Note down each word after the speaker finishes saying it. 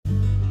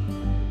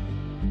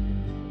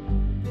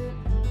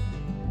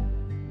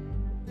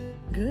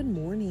Good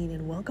morning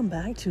and welcome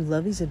back to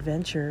Lovey's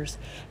Adventures.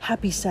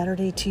 Happy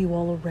Saturday to you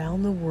all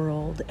around the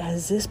world,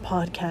 as this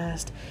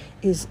podcast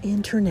is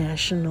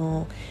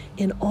international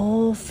in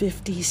all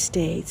 50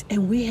 states,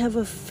 and we have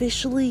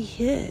officially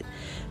hit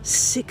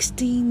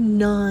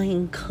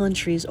 69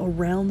 countries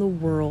around the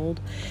world,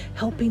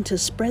 helping to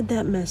spread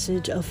that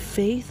message of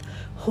faith,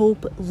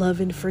 hope, love,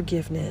 and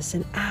forgiveness,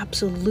 and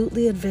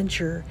absolutely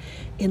adventure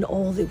in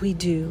all that we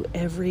do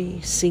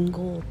every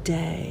single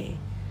day.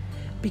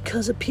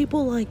 Because of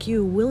people like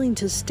you willing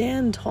to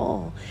stand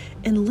tall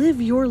and live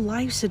your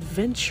life's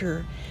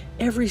adventure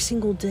every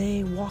single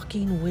day,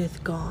 walking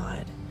with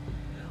God,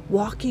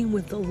 walking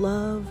with the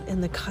love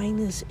and the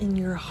kindness in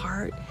your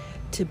heart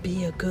to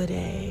be a good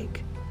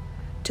egg,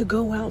 to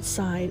go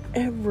outside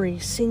every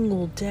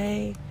single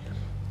day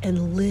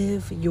and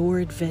live your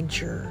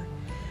adventure.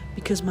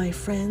 Because my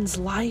friends,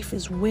 life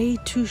is way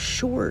too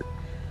short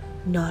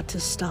not to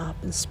stop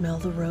and smell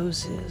the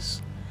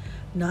roses,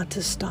 not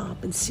to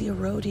stop and see a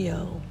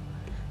rodeo,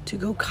 to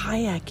go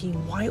kayaking,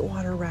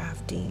 whitewater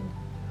rafting,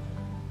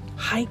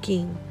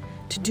 hiking,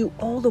 to do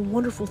all the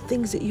wonderful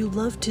things that you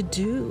love to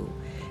do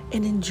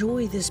and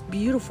enjoy this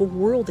beautiful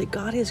world that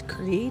God has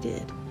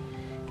created.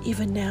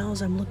 Even now,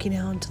 as I'm looking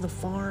out into the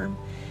farm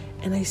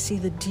and I see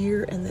the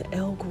deer and the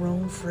elk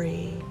roam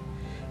free,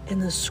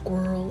 and the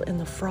squirrel and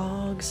the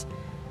frogs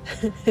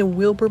and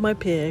Wilbur my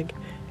pig,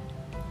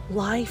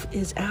 life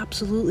is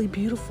absolutely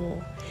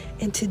beautiful.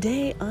 And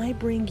today I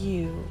bring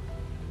you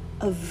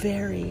a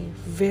very,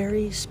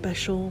 very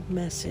special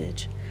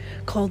message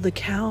called the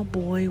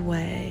Cowboy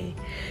Way.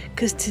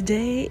 Because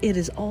today it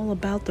is all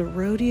about the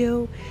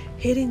rodeo,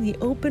 hitting the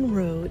open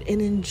road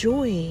and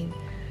enjoying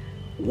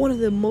one of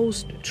the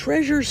most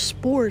treasured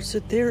sports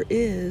that there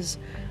is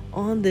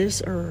on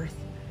this earth.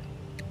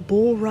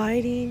 Bull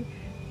riding,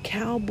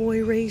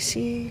 cowboy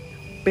racing,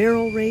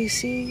 barrel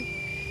racing,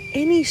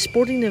 any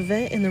sporting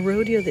event in the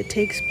rodeo that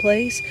takes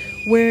place,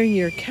 wearing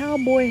your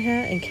cowboy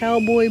hat and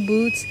cowboy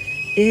boots,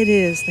 it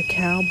is the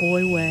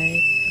Cowboy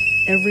Way.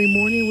 Every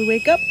morning we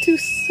wake up to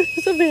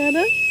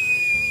Savannah.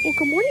 Well,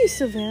 good morning,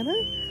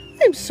 Savannah.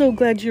 I'm so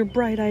glad you're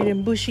bright-eyed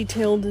and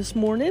bushy-tailed this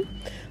morning.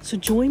 So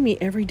join me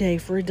every day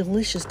for a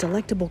delicious,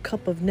 delectable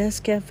cup of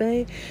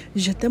Nescafe.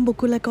 Je t'aime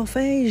beaucoup le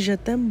café, je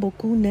t'aime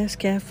beaucoup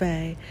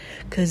Nescafe.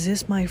 Because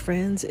this, my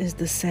friends, is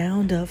the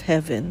sound of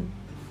heaven.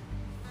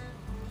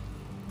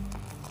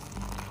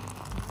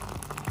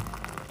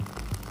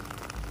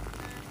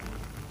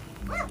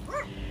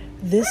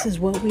 This is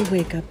what we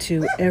wake up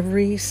to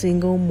every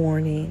single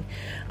morning.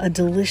 A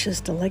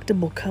delicious,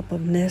 delectable cup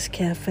of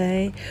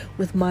Nescafe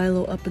with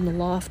Milo up in the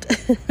loft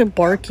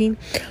barking,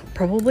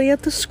 probably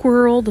at the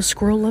squirrel. The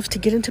squirrel loves to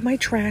get into my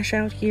trash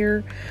out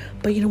here.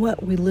 But you know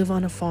what? We live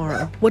on a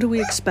farm. What do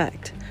we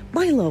expect?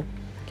 Milo,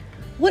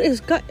 what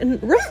has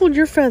ruffled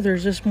your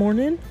feathers this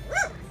morning?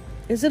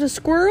 Is it a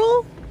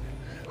squirrel?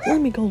 Let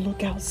me go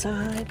look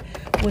outside.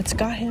 What's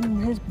got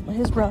him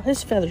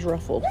his feathers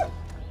ruffled?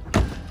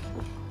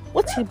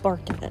 What's he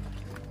barking at?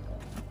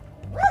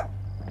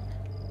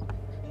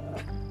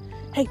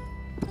 Hey,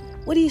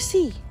 what do you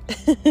see?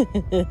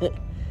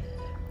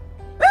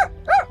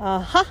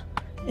 Uh-huh.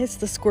 It's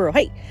the squirrel.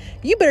 Hey,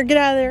 you better get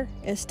out of there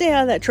and stay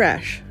out of that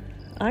trash.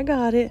 I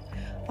got it.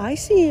 I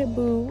see it,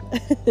 boo.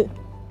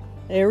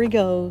 There he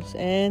goes,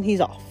 and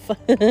he's off.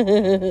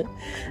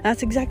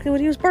 That's exactly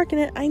what he was barking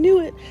at. I knew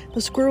it.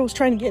 The squirrel was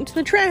trying to get into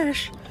the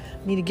trash.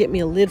 I need to get me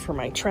a lid for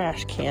my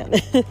trash can.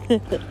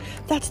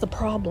 That's the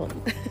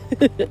problem.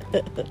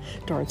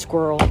 Darn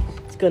squirrel.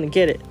 It's going to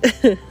get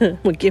it.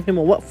 We'll give him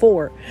a what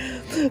for.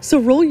 So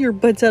roll your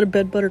butts out of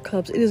bed,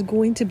 buttercups. It is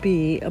going to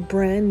be a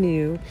brand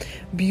new,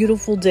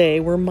 beautiful day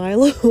where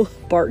Milo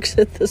barks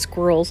at the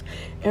squirrels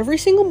every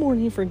single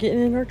morning for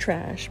getting in our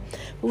trash.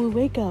 But we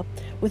wake up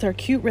with our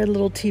cute red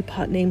little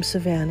teapot named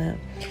Savannah.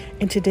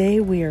 And today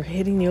we are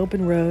hitting the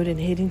open road and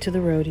heading to the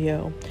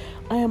rodeo.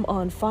 I am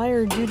on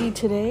fire duty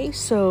today,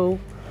 so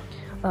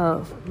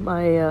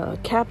my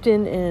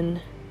captain and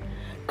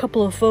a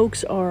couple of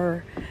folks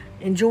are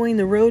enjoying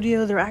the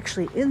rodeo. They're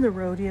actually in the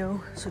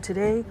rodeo. So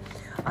today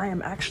I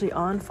am actually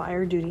on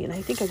fire duty, and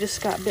I think I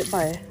just got bit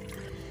by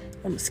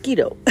a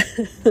mosquito.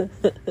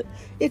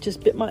 It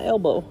just bit my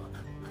elbow.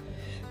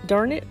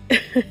 Darn it.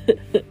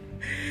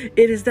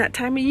 It is that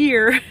time of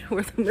year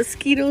where the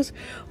mosquitoes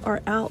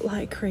are out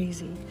like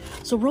crazy.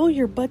 So roll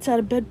your butts out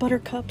of bed,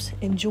 buttercups,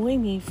 and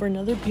join me for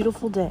another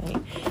beautiful day.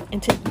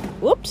 And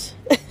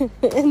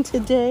and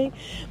today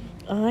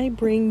I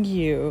bring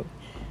you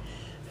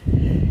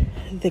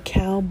the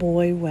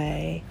Cowboy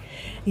Way.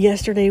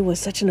 Yesterday was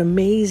such an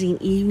amazing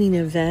evening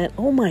event.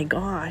 Oh my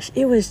gosh,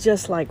 it was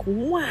just like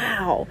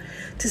wow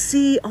to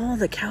see all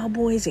the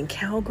cowboys and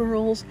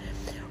cowgirls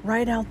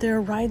right out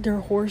there, ride their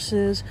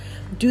horses,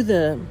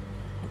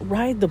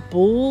 ride the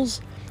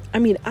bulls. I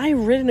mean,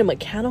 I've ridden a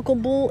mechanical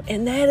bull,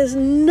 and that is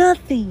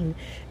nothing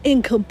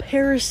in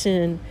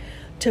comparison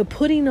to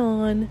putting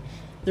on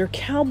their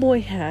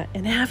cowboy hat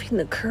and having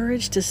the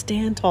courage to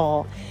stand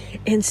tall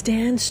and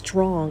stand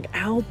strong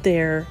out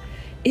there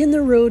in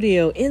the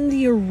rodeo, in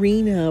the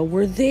arena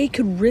where they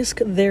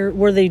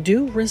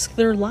do risk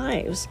their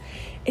lives.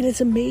 And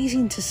it's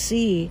amazing to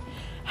see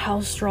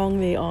how strong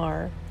they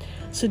are.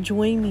 So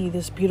join me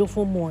this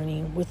beautiful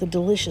morning with a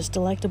delicious,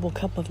 delectable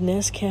cup of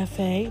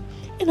Nescafe.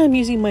 And I'm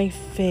using my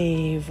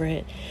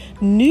favorite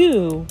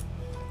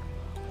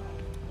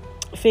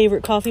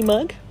coffee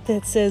mug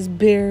that says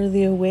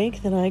Barely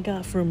Awake that I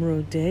got from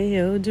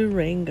Rodeo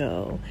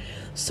Durango.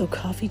 So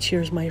coffee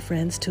cheers, my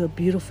friends, to a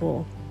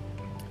beautiful,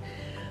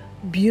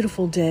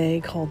 beautiful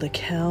day called the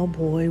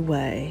Cowboy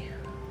Way.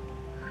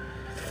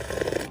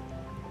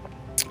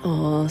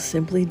 Oh,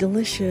 simply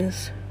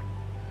delicious.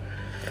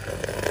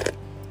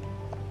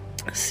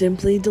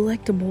 Simply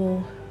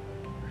delectable.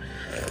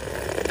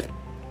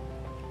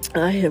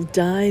 I have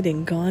died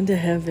and gone to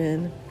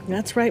heaven.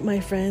 That's right, my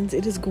friends.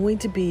 It is going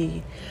to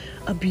be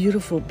a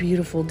beautiful,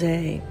 beautiful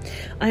day.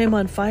 I am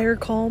on fire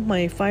call.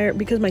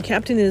 Because my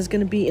captain is going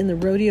to be in the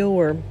rodeo,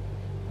 or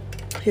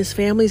his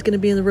family's going to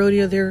be in the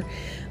rodeo.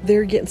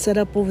 They're getting set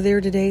up over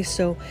there today.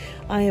 So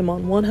I am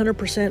on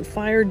 100%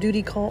 fire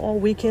duty call all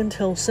weekend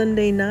till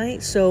Sunday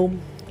night. So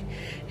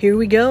here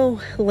we go.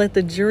 Let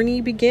the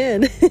journey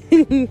begin.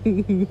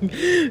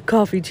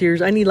 Coffee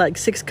cheers. I need like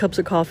 6 cups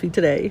of coffee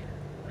today.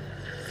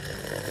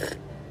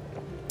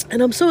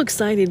 And I'm so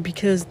excited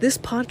because this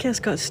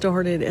podcast got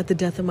started at the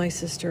death of my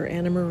sister,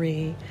 Anna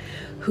Marie,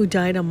 who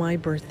died on my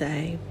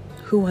birthday,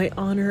 who I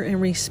honor and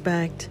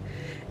respect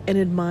and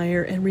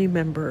admire and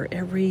remember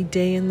every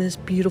day in this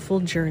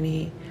beautiful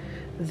journey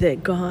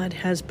that God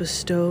has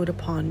bestowed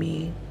upon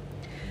me,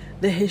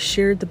 that has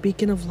shared the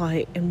beacon of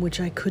light in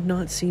which I could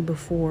not see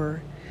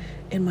before,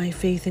 and my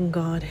faith in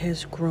God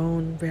has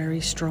grown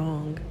very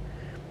strong.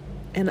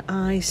 And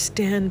I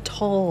stand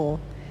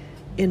tall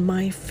in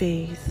my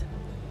faith,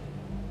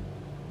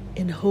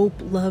 in hope,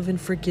 love,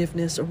 and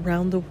forgiveness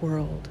around the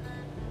world.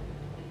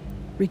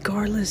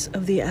 Regardless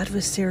of the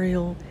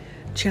adversarial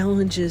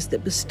challenges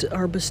that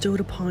are bestowed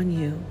upon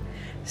you,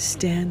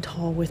 stand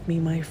tall with me,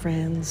 my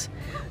friends.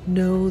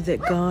 Know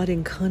that God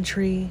and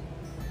country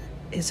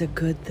is a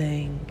good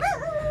thing.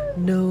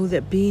 Know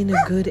that being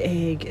a good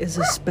egg is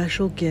a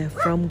special gift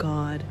from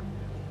God.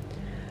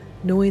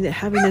 Knowing that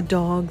having a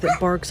dog that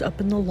barks up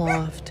in the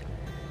loft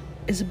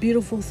is a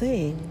beautiful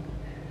thing.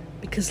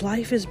 Because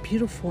life is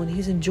beautiful and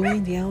he's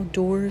enjoying the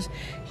outdoors.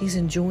 He's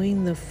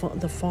enjoying the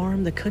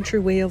farm, the country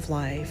way of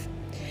life.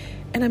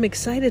 And I'm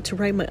excited to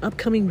write my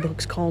upcoming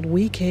books called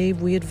We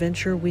Cave, We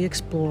Adventure, We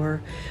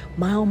Explore,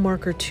 mile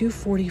marker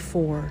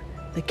 244,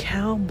 The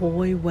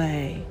Cowboy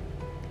Way.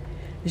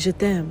 Je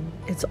t'aime.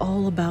 It's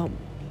all about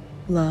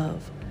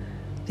love.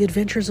 The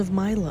Adventures of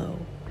Milo.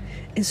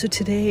 And so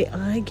today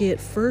I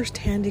get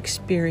first-hand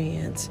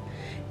experience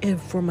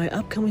for my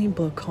upcoming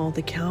book called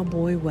The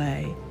Cowboy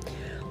Way.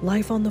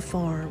 Life on the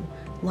farm,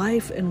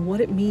 life and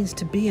what it means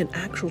to be an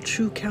actual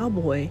true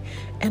cowboy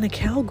and a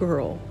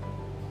cowgirl.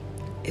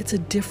 It's a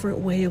different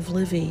way of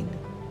living,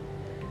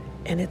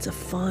 and it's a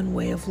fun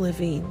way of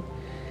living,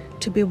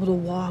 to be able to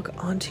walk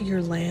onto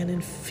your land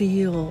and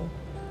feel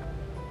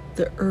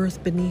the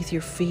earth beneath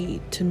your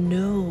feet, to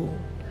know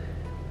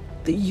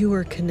that you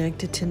are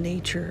connected to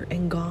nature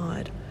and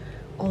God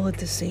all at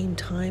the same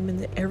time, and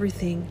that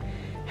everything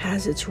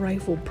has its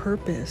rightful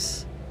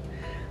purpose.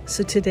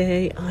 So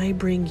today I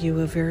bring you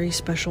a very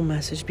special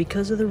message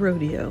because of the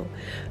rodeo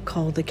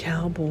called the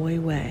Cowboy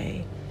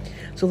Way.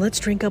 So let's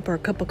drink up our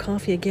cup of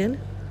coffee again.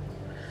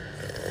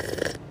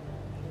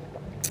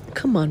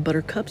 Come on,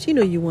 buttercups, you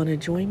know you want to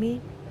join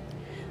me.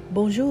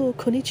 Bonjour,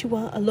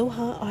 konnichiwa,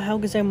 aloha, ahau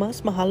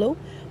gozaimasu, mahalo.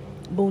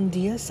 Bon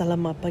dia,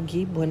 salamat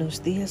pagi, buenos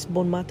dias,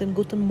 bon matin,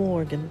 guten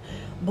morgen.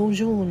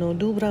 Bonjour, no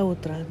dobra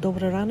utra,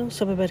 dobra rano,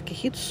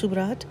 sababerkihit,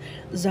 subrat,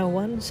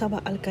 zawan,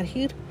 saba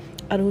al-karhir,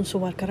 Arun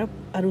Suwakarap,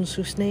 Arun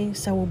Susne,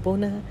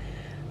 Sawubona,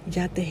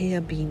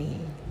 Yatehea Bini.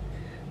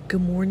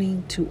 Good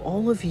morning to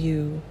all of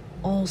you,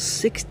 all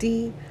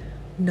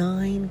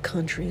 69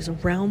 countries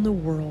around the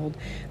world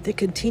that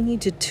continue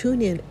to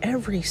tune in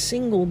every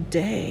single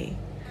day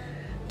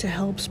to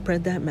help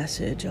spread that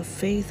message of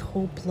faith,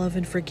 hope, love,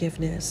 and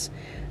forgiveness,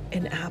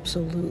 and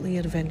absolutely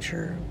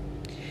adventure.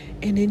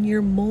 And in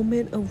your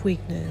moment of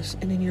weakness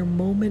and in your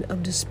moment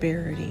of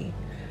disparity,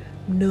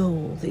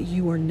 know that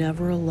you are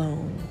never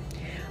alone.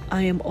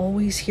 I am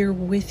always here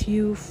with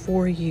you,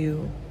 for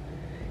you,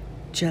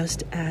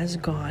 just as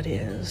God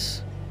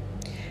is.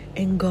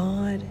 And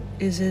God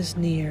is as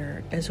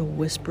near as a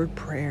whispered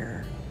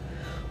prayer.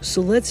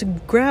 So let's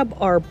grab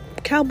our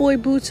cowboy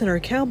boots and our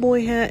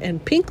cowboy hat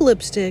and pink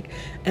lipstick,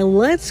 and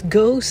let's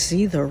go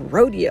see the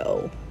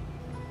rodeo.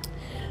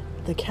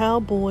 The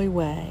Cowboy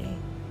Way.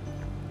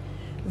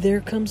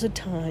 There comes a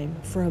time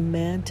for a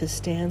man to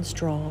stand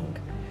strong,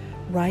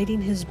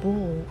 riding his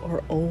bull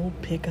or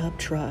old pickup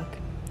truck.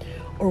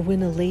 Or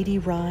when a lady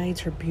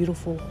rides her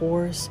beautiful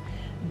horse,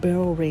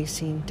 barrel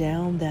racing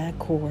down that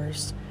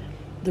course.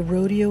 The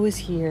rodeo is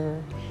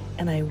here,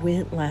 and I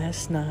went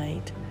last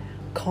night,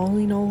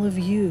 calling all of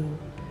you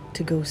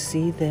to go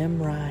see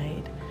them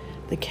ride.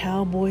 The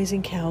cowboys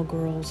and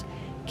cowgirls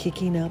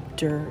kicking up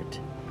dirt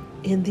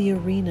in the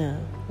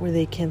arena where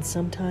they can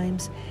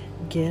sometimes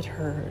get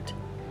hurt,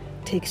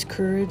 takes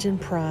courage and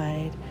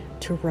pride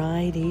to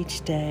ride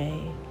each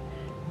day.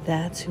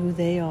 That's who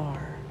they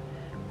are,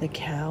 the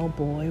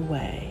cowboy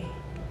way.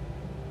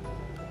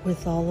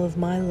 With all of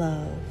my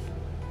love,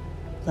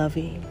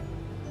 Lovey.